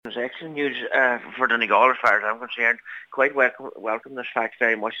It's excellent news for Donegal as far as I'm concerned. Quite welcome this fact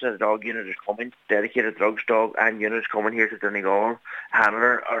very much that the dog unit is coming, dedicated drugs dog and unit is coming here to Donegal,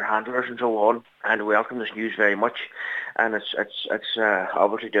 handlers and so on, and we welcome this news very much. And it's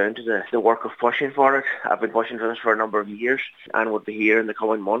obviously down to the work of pushing for it. I've been pushing for this for a number of years and would be here in the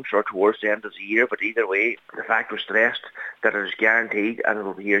coming months or towards the end of the year, but either way, the fact was stressed that it is guaranteed and it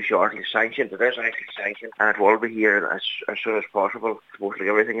will be here shortly sanctioned. It is actually sanctioned and it will be here as soon as possible. Most like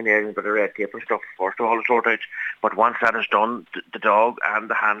everything in there, but the red tape and stuff first of all to sort out. But once that is done, the dog and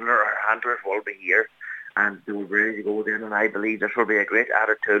the handlers will be here and they will be ready to go then, and I believe this will be a great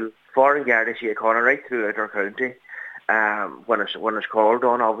added tool for Garda Síochána right throughout our county when it's called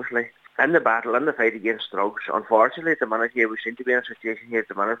on, obviously. In the battle, in the fight against drugs, unfortunately at the minute here we seem to be in a situation here at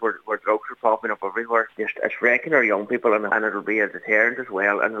the minute where drugs are popping up everywhere. It's wrecking our young people and it'll be a deterrent as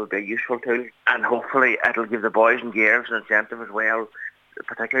well, and it'll be a useful tool, and hopefully it'll give the boys and girls an incentive as well,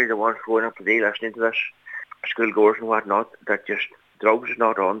 particularly the ones growing up today listening to this, schoolgoers and whatnot, that just drugs is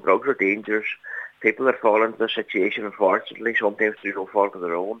not on, drugs are dangerous. People that fall into this situation, unfortunately, sometimes through no fault of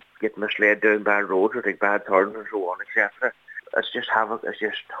their own, get misled down bad roads or take bad turns and so on, etc. It's just havoc, it's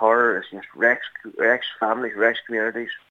just horror, it's just wrecks families, wrecks communities.